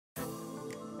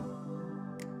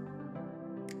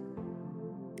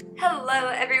Hello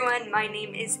everyone, my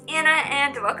name is Anna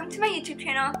and welcome to my YouTube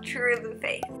channel, True Blue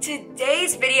Faith.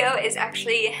 Today's video is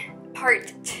actually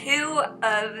part 2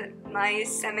 of my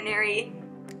seminary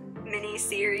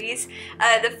mini-series.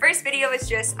 The first video was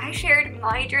just, I shared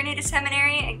my journey to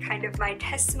seminary and kind of my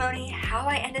testimony, how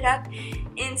I ended up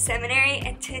in seminary,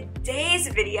 and today's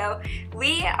video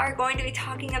we are going to be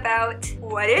talking about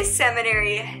what is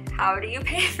seminary, how do you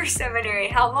pay for seminary,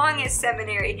 how long is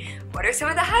seminary, what are some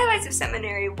of the highlights of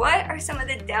seminary, what are some of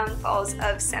the downfalls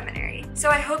of seminary. So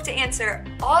I hope to answer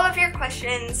all of your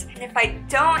questions, and if I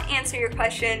don't answer your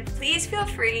question, please feel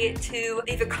free to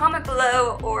leave a comment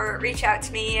below or reach out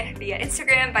to me via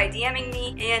Instagram by DMing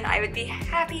me, and I would be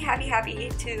happy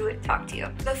to talk to you.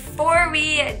 Before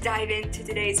we dive into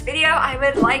today's video, I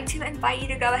would like to invite you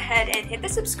to go ahead and hit the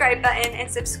subscribe button and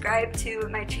subscribe to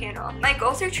my channel. My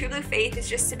goal through True Blue Faith is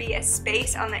just to be a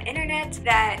space on the internet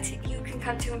that you can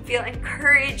come to and feel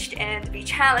encouraged and be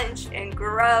challenged and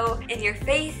grow in your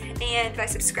faith, and by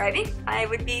subscribing, I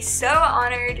would be so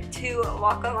honored to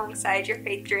walk alongside your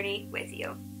faith journey with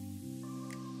you.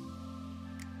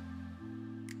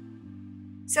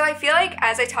 So I feel like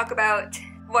as I talk about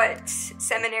what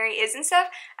seminary is and stuff,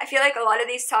 I feel like a lot of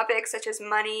these topics such as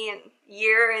money and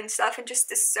year and stuff and just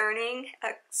discerning a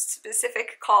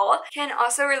specific call can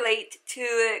also relate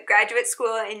to graduate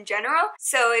school in general.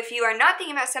 So if you are not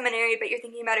thinking about seminary but you're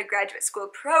thinking about a graduate school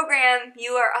program,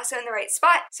 you are also in the right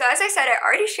spot. So as I said, I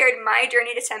already shared my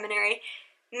journey to seminary.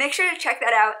 Make sure to check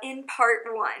that out in part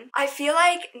 1. I feel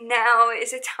like now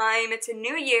is a time, it's a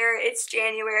new year, it's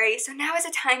January, so now is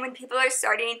a time when people are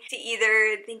starting to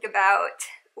either think about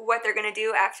what they're going to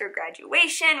do after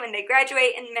graduation when they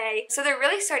graduate in May. So they're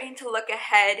really starting to look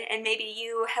ahead, and maybe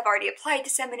you have already applied to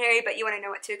seminary but you want to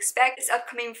know what to expect this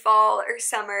upcoming fall or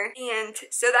summer. And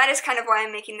so that is kind of why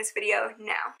I'm making this video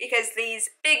now, because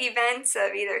these big events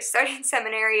of either starting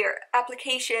seminary or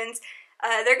applications,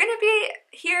 they're going to be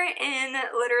here in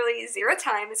literally 0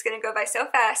 time. It's going to go by so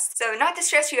fast. So not to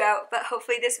stress you out, but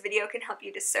hopefully this video can help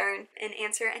you discern and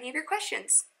answer any of your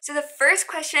questions. So the first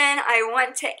question I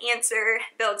want to answer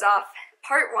builds off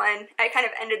part 1. I kind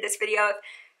of ended this video with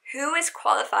who is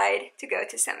qualified to go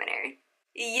to seminary.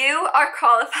 You are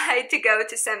qualified to go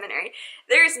to seminary.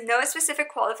 There is no specific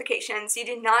qualifications. You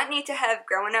do not need to have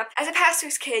grown up as a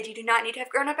pastor's kid. You do not need to have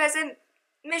grown up as a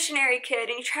missionary kid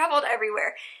and you traveled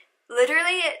everywhere.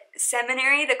 Literally,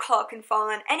 seminary, the call can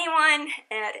fall on anyone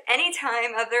at any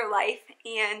time of their life,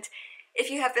 and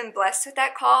if you have been blessed with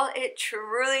that call, it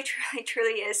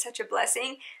truly is such a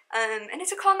blessing, and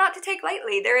it's a call not to take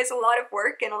lightly. There is a lot of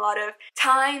work and a lot of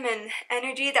time and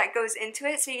energy that goes into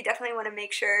it, so you definitely want to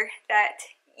make sure that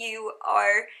you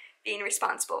are being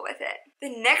responsible with it.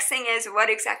 The next thing is, what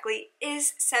exactly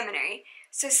is seminary?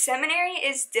 So seminary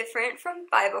is different from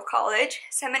Bible college.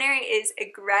 Seminary is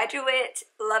a graduate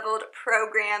leveled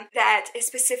program that is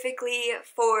specifically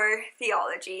for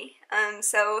theology.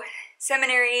 So some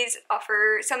seminaries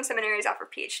offer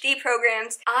PhD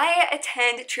programs. I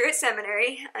attend Truett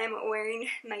Seminary. I'm wearing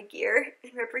my gear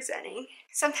and representing.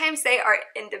 Sometimes they are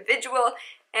individual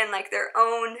and like their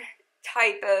own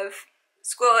type of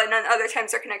school, and then other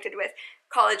times they're connected with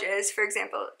colleges. For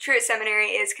example, Truett Seminary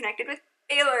is connected with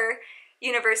Baylor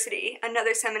University.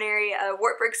 Another seminary,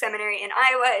 Wartburg Seminary in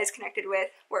Iowa, is connected with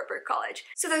Wartburg College.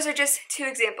 So those are just 2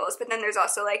 examples, but then there's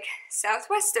also like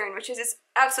Southwestern, which is its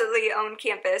absolutely own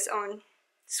campus, own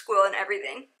school and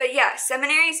everything. But yeah,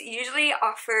 seminaries usually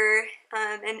offer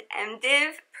an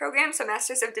MDiv program, so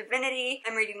Masters of Divinity.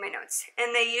 I'm reading my notes.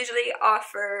 And they usually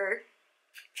offer,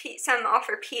 some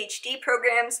offer PhD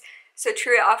programs. So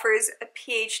Truett offers a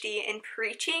PhD in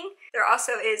preaching. There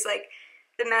also is like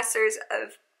the Masters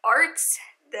of Arts,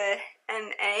 the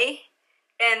MA,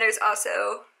 and there's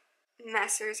also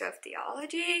Masters of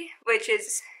Theology, which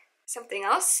is something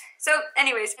else. So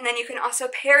anyways, and then you can also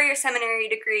pair your seminary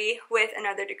degree with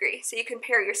another degree. So you can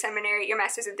pair your seminary, your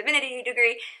Masters of Divinity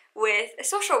degree with a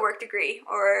social work degree,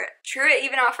 or Truett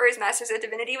even offers Masters of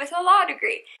Divinity with a law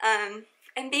degree.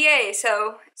 MBA.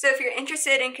 So if you're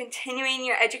interested in continuing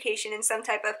your education in some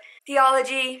type of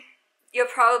theology, you'll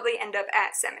probably end up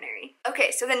at seminary.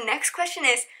 Okay, so the next question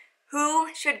is,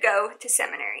 who should go to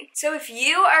seminary? So if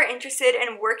you are interested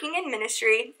in working in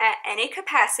ministry at any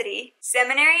capacity,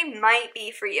 seminary might be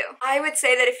for you. I would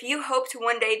say that if you hope to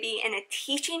one day be in a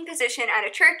teaching position at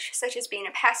a church, such as being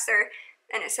a pastor,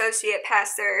 an associate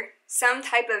pastor, some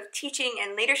type of teaching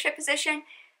and leadership position,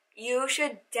 you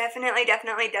should definitely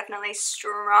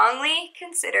strongly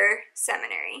consider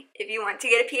seminary. If you want to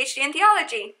get a PhD in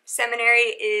theology,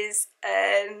 seminary is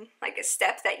like a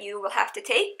step that you will have to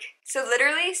take. So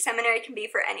literally, seminary can be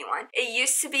for anyone. It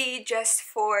used to be just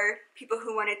for people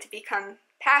who wanted to become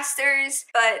pastors,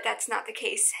 but that's not the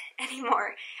case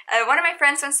anymore. One of my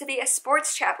friends wants to be a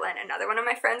sports chaplain. Another one of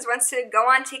my friends wants to go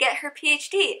on to get her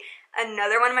PhD.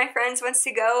 Another one of my friends wants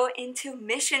to go into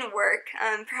mission work,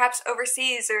 perhaps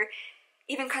overseas or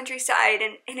even countryside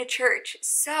and in a church.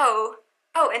 So,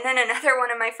 and then another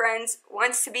one of my friends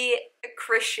wants to be a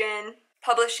Christian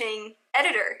publishing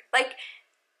editor. Like,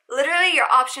 literally your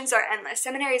options are endless.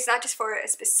 Seminary is not just for a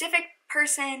specific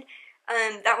person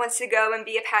that wants to go and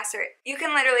be a pastor. You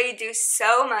can literally do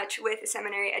so much with a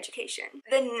seminary education.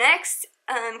 The next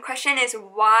question is,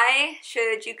 why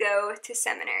should you go to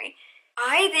seminary?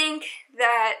 I think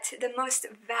that the most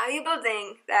valuable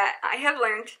thing that I have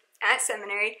learned at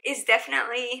seminary is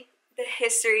definitely the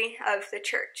history of the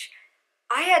church.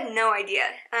 I had no idea.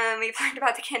 We've learned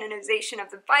about the canonization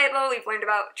of the Bible, we've learned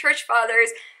about church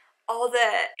fathers, all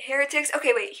the heretics.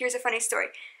 Okay, wait, here's a funny story.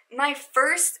 My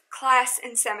first class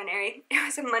in seminary, it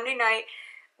was a Monday night,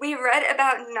 we read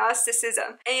about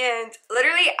Gnosticism, and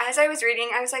literally as I was reading,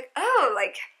 I was like, oh,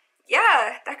 like,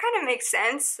 yeah, that kind of makes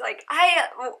sense. Like,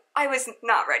 I was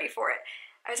not ready for it.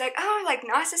 I was like, oh, like,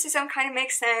 Gnosticism kind of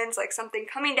makes sense, like something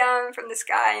coming down from the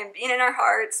sky and being in our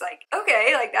hearts, like,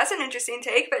 okay, like, that's an interesting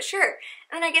take, but sure.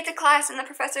 And then I get to class and the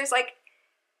professor's like,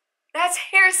 that's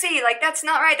heresy, like, that's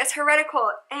not right, that's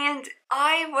heretical, and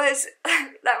I was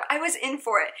in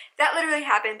for it. That literally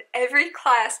happened every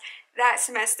class that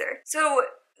semester. So,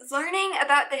 learning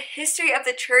about the history of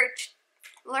the church,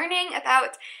 learning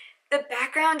about the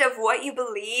background of what you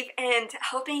believe, and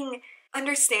helping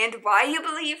understand why you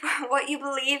believe what you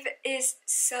believe is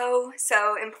so,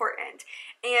 so important.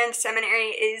 And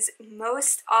seminary is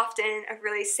most often a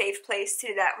really safe place to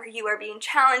do that, where you are being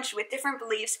challenged with different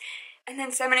beliefs. And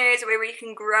then seminary is a way where you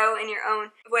can grow in your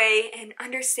own way and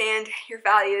understand your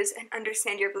values and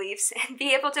understand your beliefs and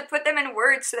be able to put them in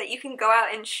words so that you can go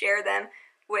out and share them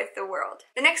with the world.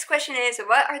 The next question is,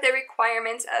 what are the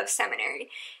requirements of seminary?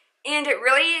 And it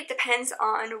really depends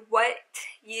on what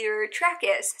your track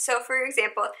is. So for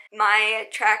example, my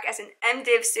track as an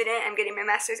MDiv student, I'm getting my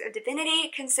Master's of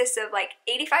Divinity, consists of like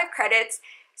 85 credits.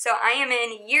 So I am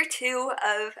in year 2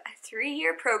 of a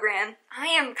 3-year program. I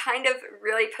am kind of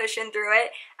really pushing through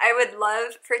it. I would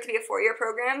love for it to be a 4-year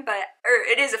program,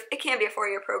 it can be a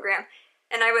 4-year program.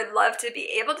 And I would love to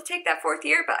be able to take that 4th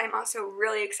year, but I'm also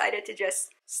really excited to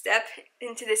just step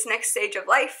into this next stage of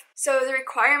life. So the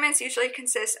requirements usually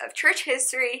consist of church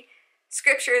history,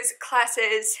 scriptures,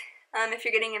 classes, if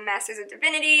you're getting a Master's of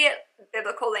Divinity,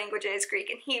 biblical languages, Greek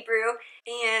and Hebrew,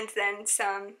 and then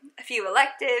a few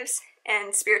electives,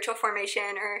 and spiritual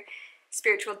formation or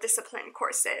spiritual discipline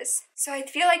courses. So I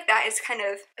feel like that is kind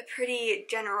of a pretty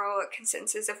general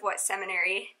consensus of what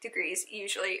seminary degrees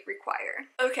usually require.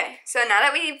 Okay, so now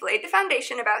that we've laid the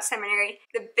foundation about seminary,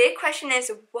 the big question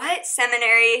is, what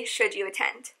seminary should you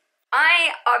attend?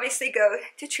 I obviously go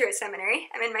to Truett Seminary.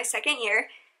 I'm in my 2nd year.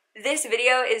 This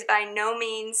video is by no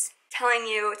means telling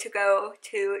you to go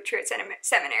to Truett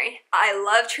Seminary. I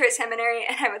love Truett Seminary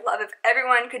and I would love if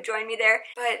everyone could join me there,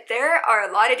 but there are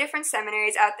a lot of different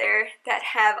seminaries out there that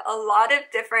have a lot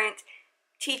of different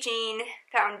teaching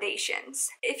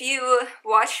foundations. If you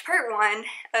watched part 1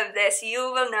 of this, you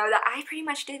will know that I pretty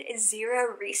much did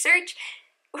 0 research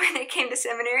when it came to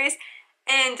seminaries,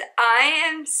 and I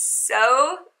am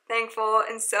so thankful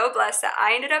and so blessed that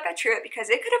I ended up at Truett, because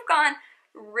it could have gone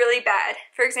really bad.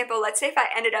 For example, let's say if I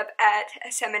ended up at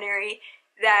a seminary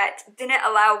that didn't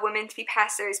allow women to be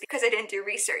pastors because I didn't do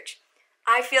research.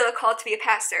 I feel a call to be a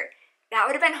pastor. That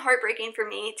would have been heartbreaking for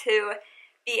me to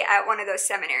be at one of those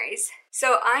seminaries.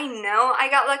 So I know I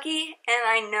got lucky, and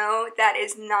I know that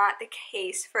is not the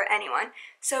case for anyone.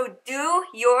 So do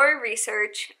your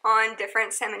research on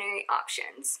different seminary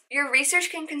options. Your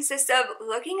research can consist of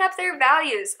looking up their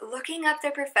values, looking up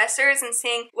their professors and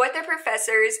seeing what their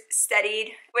professors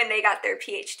studied when they got their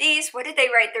PhDs, what did they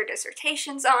write their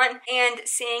dissertations on, and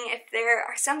seeing if there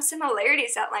are some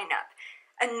similarities that line up.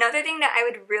 Another thing that I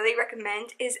would really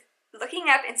recommend is looking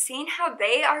up and seeing how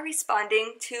they are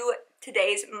responding to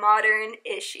today's modern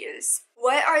issues.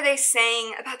 What are they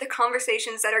saying about the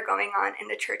conversations that are going on in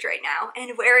the church right now?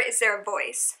 And where is their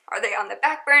voice? Are they on the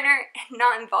back burner and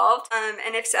not involved?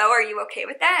 And if so, are you okay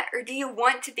with that? Or do you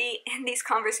want to be in these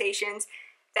conversations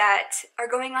that are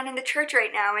going on in the church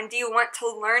right now, and do you want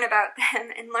to learn about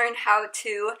them and learn how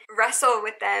to wrestle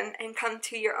with them and come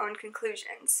to your own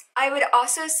conclusions? I would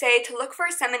also say to look for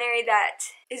a seminary that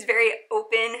is very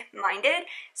open-minded.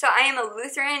 So I am a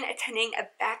Lutheran attending a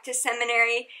Baptist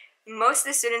seminary. Most of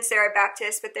the students there are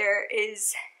Baptist, but there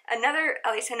is another,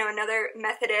 at least I know another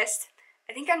Methodist.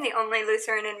 I think I'm the only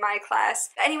Lutheran in my class.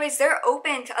 But anyways, they're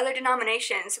open to other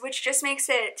denominations, which just makes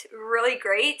it really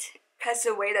great because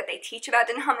the way that they teach about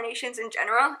denominations in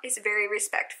general is very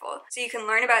respectful. So you can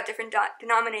learn about different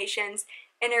denominations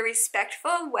in a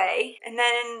respectful way, and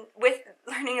then with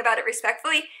learning about it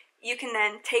respectfully, you can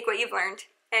then take what you've learned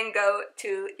and go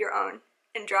to your own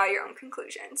and draw your own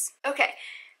conclusions. Okay,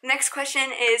 next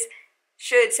question is,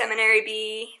 should seminary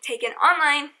be taken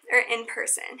online or in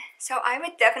person? So I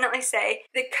would definitely say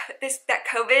that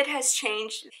COVID has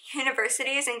changed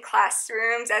universities and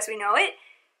classrooms as we know it.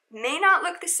 May not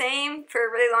look the same for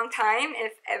a really long time,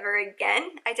 if ever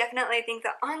again. I definitely think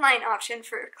the online option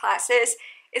for classes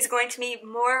is going to be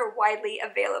more widely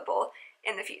available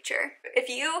in the future. If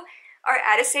you are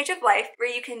at a stage of life where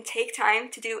you can take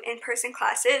time to do in-person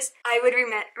classes, I would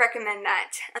recommend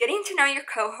that. Getting to know your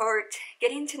cohort,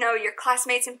 getting to know your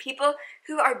classmates and people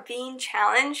who are being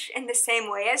challenged in the same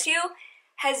way as you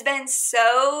has been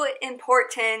so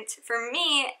important for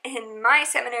me in my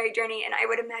seminary journey, and I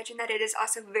would imagine that it is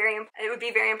also it would be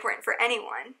very important for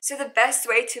anyone. So the best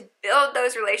way to build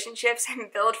those relationships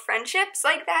and build friendships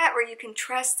like that, where you can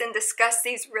trust and discuss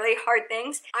these really hard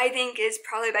things, I think is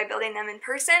probably by building them in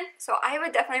person. So I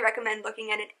would definitely recommend looking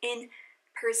at an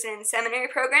in-person seminary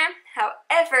program.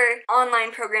 However,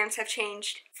 online programs have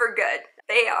changed for good.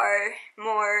 They are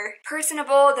more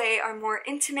personable, they are more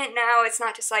intimate now. It's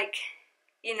not just like,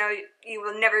 you know, you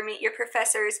will never meet your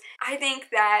professors. I think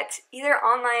that either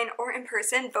online or in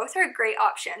person, both are great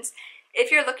options. If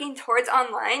you're looking towards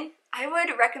online, I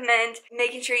would recommend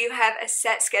making sure you have a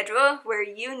set schedule where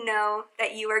you know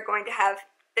that you are going to have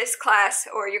this class,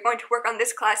 or you're going to work on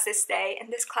this class this day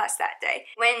and this class that day.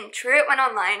 When Truett went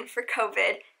online for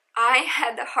COVID, I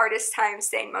had the hardest time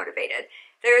staying motivated.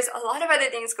 There's a lot of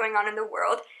other things going on in the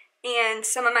world, and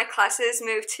some of my classes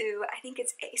moved to, I think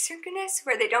it's asynchronous,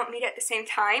 where they don't meet at the same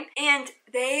time, and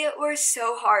they were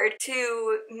so hard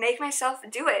to make myself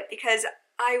do it because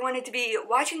I wanted to be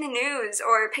watching the news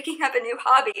or picking up a new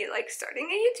hobby, like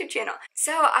starting a YouTube channel.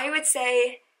 So I would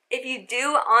say if you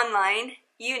do online,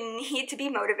 you need to be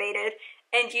motivated,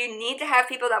 and you need to have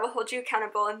people that will hold you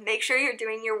accountable and make sure you're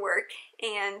doing your work.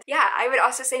 And yeah, I would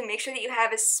also say make sure that you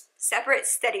have a separate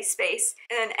study space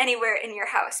and anywhere in your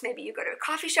house. Maybe you go to a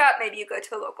coffee shop, maybe you go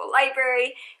to a local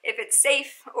library if it's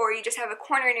safe, or you just have a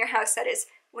corner in your house that is,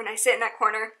 when I sit in that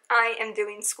corner, I am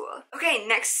doing school. Okay,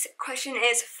 next question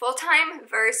is full-time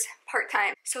versus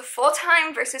part-time. So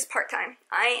full-time versus part-time.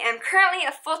 I am currently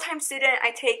a full-time student.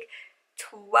 I take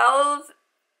 12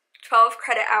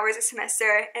 credit hours a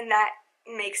semester, and that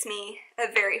makes me a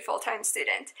very full-time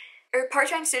student. Or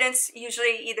part-time students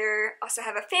usually either also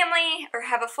have a family or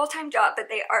have a full-time job that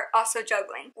they are also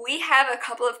juggling. We have a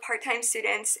couple of part-time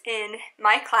students in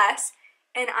my class,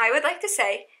 and I would like to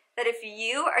say that if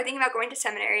you are thinking about going to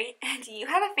seminary and you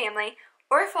have a family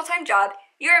or a full-time job,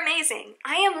 you're amazing.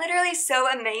 I am literally so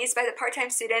amazed by the part-time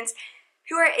students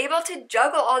who are able to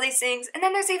juggle all these things, and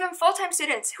then there's even full-time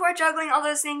students who are juggling all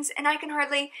those things, and I can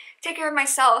hardly take care of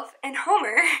myself and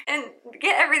Homer and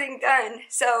get everything done.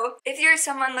 So if you're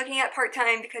someone looking at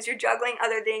part-time because you're juggling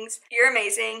other things, you're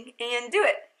amazing, and do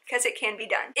it, because it can be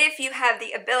done. If you have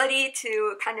the ability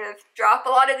to kind of drop a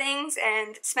lot of things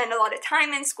and spend a lot of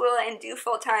time in school and do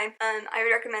full-time, I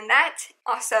would recommend that.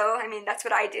 Also, I mean, that's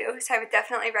what I do, so I would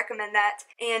definitely recommend that.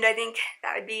 And I think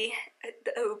that would be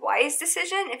a wise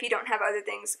decision if you don't have other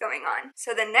things going on.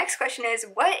 So the next question is,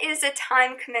 what is the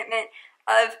time commitment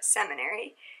of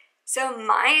seminary? So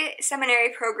my seminary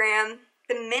program,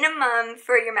 the minimum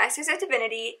for your Master's of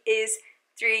Divinity is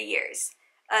 3 years.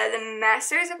 The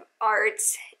Master's of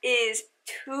Arts is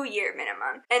 2-year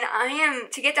minimum.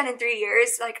 And to get done in 3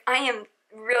 years, like, I am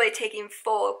really taking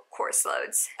full course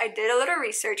loads. I did a little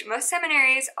research. Most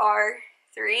seminaries are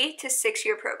 3 to 6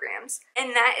 year programs,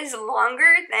 and that is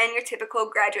longer than your typical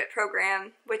graduate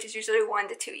program, which is usually 1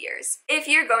 to 2 years. If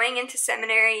you're going into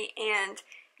seminary and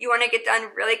you want to get done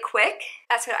really quick,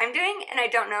 that's what I'm doing, and I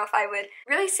don't know if I would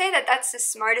really say that that's the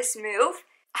smartest move.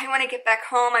 I want to get back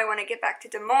home, I want to get back to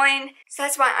Des Moines, so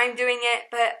that's why I'm doing it.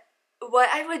 But what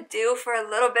I would do for a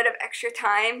little bit of extra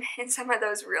time in some of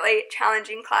those really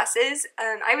challenging classes,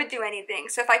 I would do anything.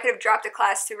 So if I could have dropped a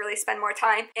class to really spend more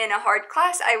time in a hard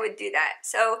class, I would do that.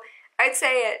 So I'd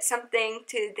say something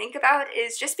to think about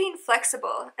is just being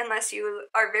flexible. Unless you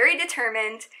are very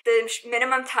determined, the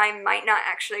minimum time might not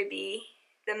actually be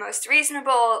the most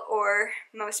reasonable or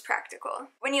most practical.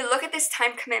 When you look at this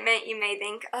time commitment, you may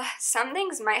think, some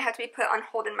things might have to be put on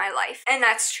hold in my life. And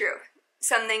that's true.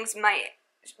 Some things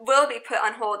will be put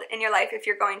on hold in your life if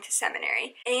you're going to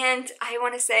seminary. And I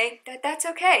want to say that that's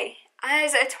okay.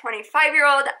 As a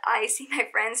 25-year-old, I see my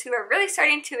friends who are really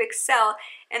starting to excel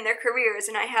in their careers,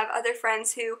 and I have other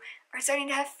friends who are starting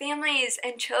to have families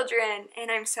and children,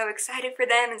 and I'm so excited for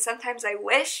them, and sometimes I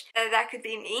wish that that could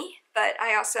be me, but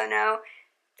I also know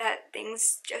that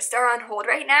things just are on hold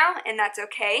right now, and that's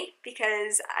okay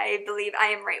because I believe I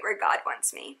am right where God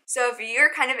wants me. So if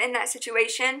you're kind of in that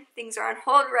situation, things are on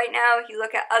hold right now, you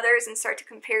look at others and start to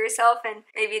compare yourself and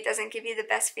maybe it doesn't give you the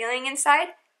best feeling inside,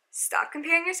 stop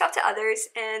comparing yourself to others,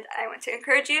 and I want to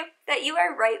encourage you that you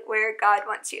are right where God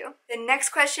wants you. The next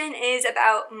question is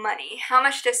about money. How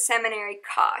much does seminary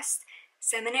cost?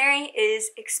 Seminary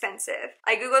is expensive.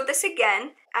 I googled this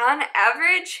again. On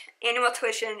average, annual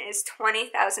tuition is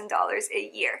 $20,000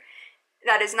 a year.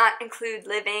 That does not include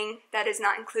living, that does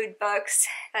not include books,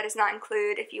 that does not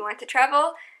include if you want to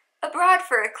travel abroad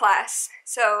for a class.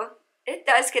 So it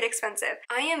does get expensive.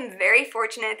 I am very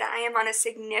fortunate that I am on a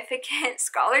significant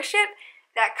scholarship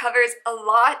that covers a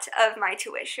lot of my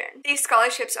tuition. These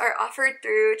scholarships are offered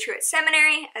through Truett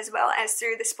Seminary as well as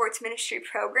through the sports ministry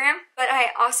program, but I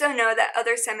also know that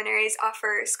other seminaries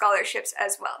offer scholarships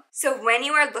as well. So when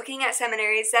you are looking at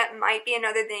seminaries, that might be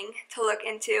another thing to look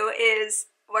into is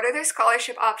what are their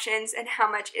scholarship options and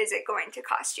how much is it going to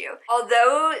cost you?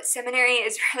 Although seminary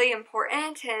is really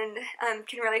important and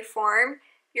can really form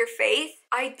your faith,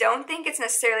 I don't think it's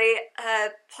necessarily a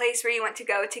place where you want to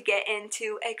go to get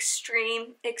into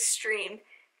extreme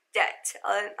debt.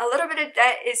 A little bit of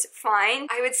debt is fine.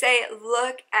 I would say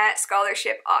look at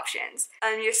scholarship options.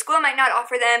 Your school might not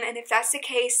offer them, and if that's the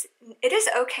case, it is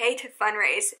okay to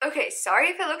fundraise. Okay, sorry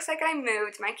if it looks like I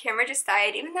moved. My camera just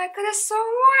died, even though I could have sworn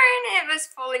it was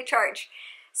fully charged.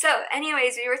 So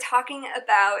anyways, we were talking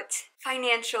about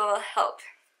financial help.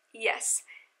 Yes.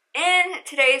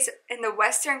 In the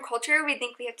Western culture, we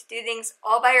think we have to do things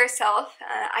all by ourselves.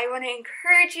 I want to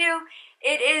encourage you,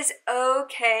 it is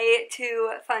okay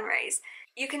to fundraise.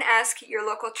 You can ask your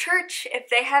local church if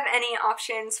they have any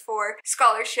options for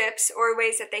scholarships or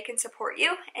ways that they can support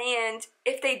you. And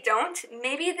if they don't,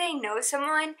 maybe they know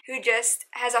someone who just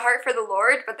has a heart for the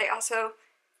Lord, but they also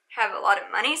have a lot of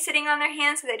money sitting on their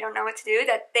hands so they don't know what to do,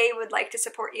 that they would like to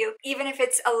support you, even if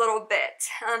it's a little bit.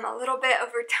 A little bit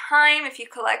over time, if you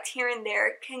collect here and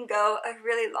there, can go a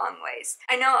really long ways.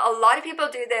 I know a lot of people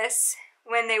do this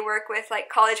when they work with like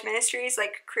college ministries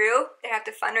like Crew. They have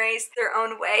to fundraise their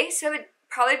own way, so it would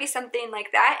probably be something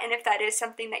like that. And if that is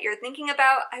something that you're thinking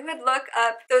about, I would look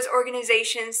up those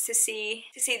organizations to see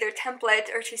their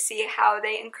template or to see how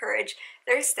they encourage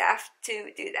their staff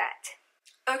to do that.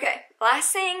 Okay,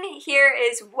 last thing here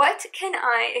is what can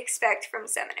I expect from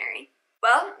seminary?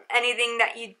 Well, anything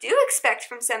that you do expect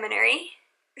from seminary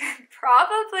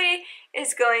probably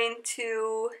is going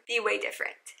to be way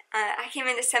different. I came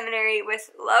into seminary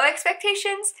with low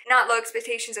expectations, not low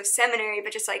expectations of seminary,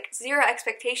 but just like zero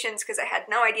expectations because I had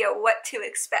no idea what to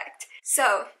expect.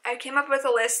 So I came up with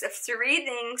a list of 3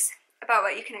 things about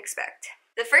what you can expect.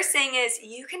 The first thing is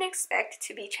you can expect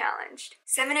to be challenged.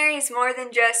 Seminary is more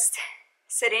than just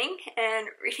sitting and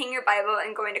reading your Bible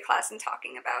and going to class and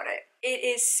talking about it. It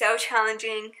is so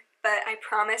challenging, but I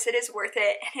promise it is worth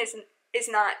it and is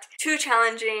not too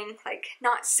challenging, like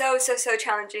not so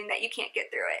challenging that you can't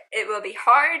get through it. It will be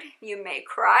hard. You may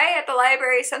cry at the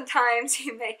library sometimes.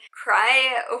 You may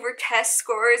cry over test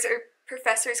scores or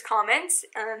professors' comments,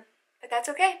 but that's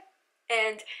okay.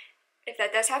 And if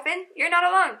that does happen, you're not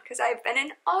alone, because I've been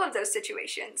in all of those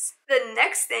situations. The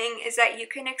next thing is that you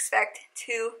can expect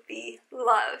to be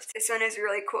loved. This one is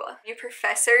really cool. Your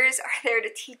professors are there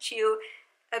to teach you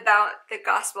about the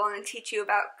gospel and teach you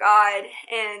about God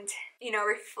and,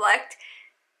 reflect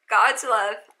God's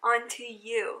love onto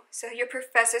you. So your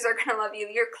professors are going to love you.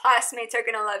 Your classmates are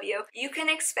going to love you. You can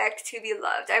expect to be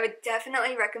loved. I would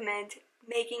definitely recommend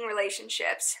making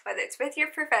relationships, whether it's with your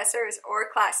professors or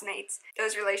classmates.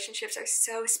 Those relationships are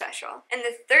so special. And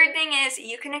the third thing is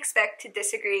you can expect to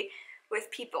disagree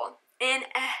with people in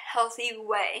a healthy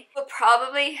way. You'll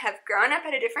probably have grown up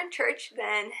at a different church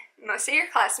than most of your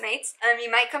classmates.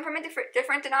 You might come from a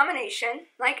different denomination,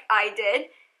 like I did,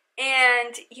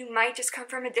 and you might just come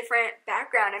from a different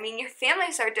background. I mean, your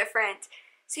families are different.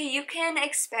 So you can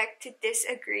expect to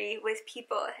disagree with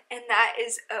people, and that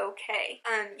is okay.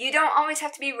 You don't always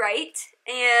have to be right,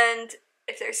 and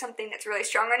if there's something that's really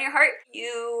strong on your heart,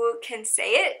 you can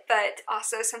say it, but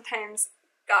also sometimes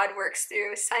God works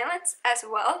through silence as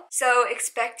well. So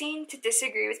expecting to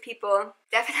disagree with people,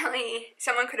 definitely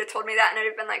someone could have told me that and I'd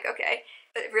have been like, okay,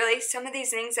 but really some of these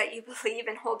things that you believe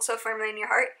and hold so firmly in your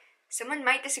heart, someone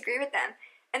might disagree with them.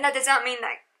 And that does not mean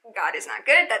that God is not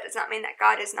good. That does not mean that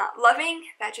God is not loving.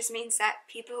 That just means that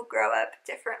people grow up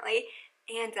differently,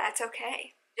 and that's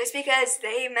okay. Just because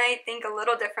they might think a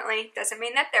little differently doesn't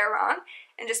mean that they're wrong,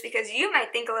 and just because you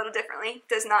might think a little differently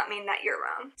does not mean that you're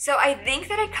wrong. So I think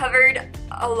that I covered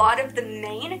a lot of the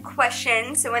main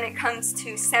questions when it comes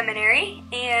to seminary,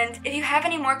 and if you have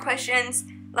any more questions,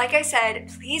 like I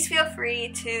said, please feel free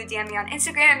to DM me on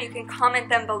Instagram. You can comment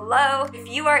them below. If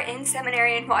you are in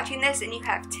seminary and watching this and you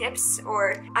have tips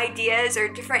or ideas or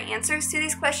different answers to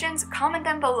these questions, comment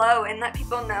them below and let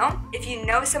people know. If you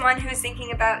know someone who's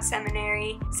thinking about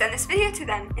seminary, send this video to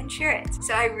them and share it.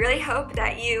 So I really hope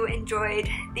that you enjoyed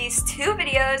these 2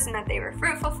 videos and that they were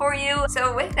fruitful for you.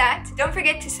 So with that, don't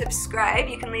forget to subscribe.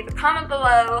 You can leave a comment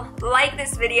below, like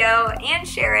this video, and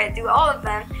share it. Do all of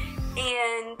them.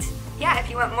 And yeah,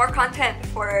 if you want more content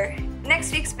for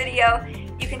next week's video,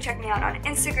 you can check me out on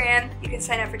Instagram. You can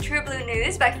sign up for True Blue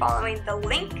News by following the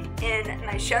link in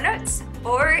my show notes.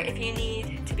 Or if you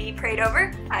need to be prayed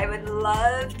over, I would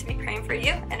love to be praying for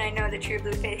you, and I know the True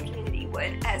Blue Faith community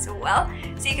would as well.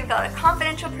 So you can fill out a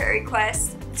confidential prayer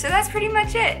request. So that's pretty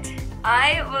much it.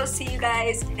 I will see you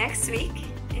guys next week,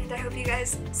 and I hope you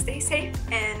guys stay safe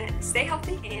and stay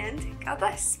healthy, and God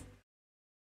bless.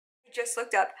 I just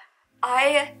looked up.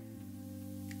 I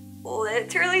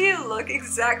literally look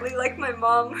exactly like my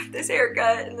mom with this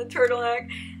haircut and the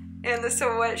turtleneck and the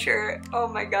sweatshirt. Oh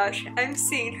my gosh, I'm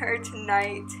seeing her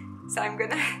tonight, so I'm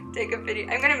gonna take a video.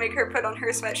 I'm gonna make her put on her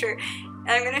sweatshirt and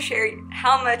I'm gonna share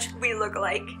how much we look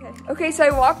like. Okay, so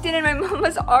I walked in and my mom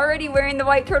was already wearing the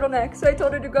white turtleneck, so I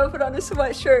told her to go put on a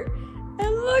sweatshirt.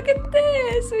 And look at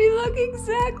this, we look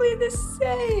exactly the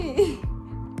same.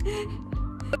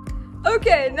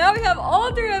 Okay, now we have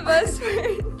all 3 of us for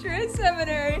True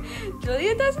Seminary.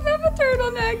 Julia doesn't have a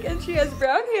turtleneck and she has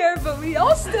brown hair, but we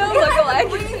all still look alike.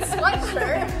 Green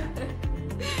sweatshirt.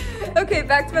 Okay,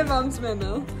 back to my mom's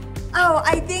memo. Oh,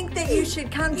 I think that you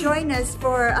should come join us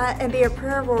for and be a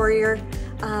prayer warrior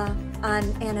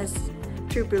on Anna's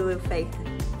True Blue Faith.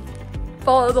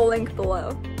 Follow the link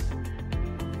below.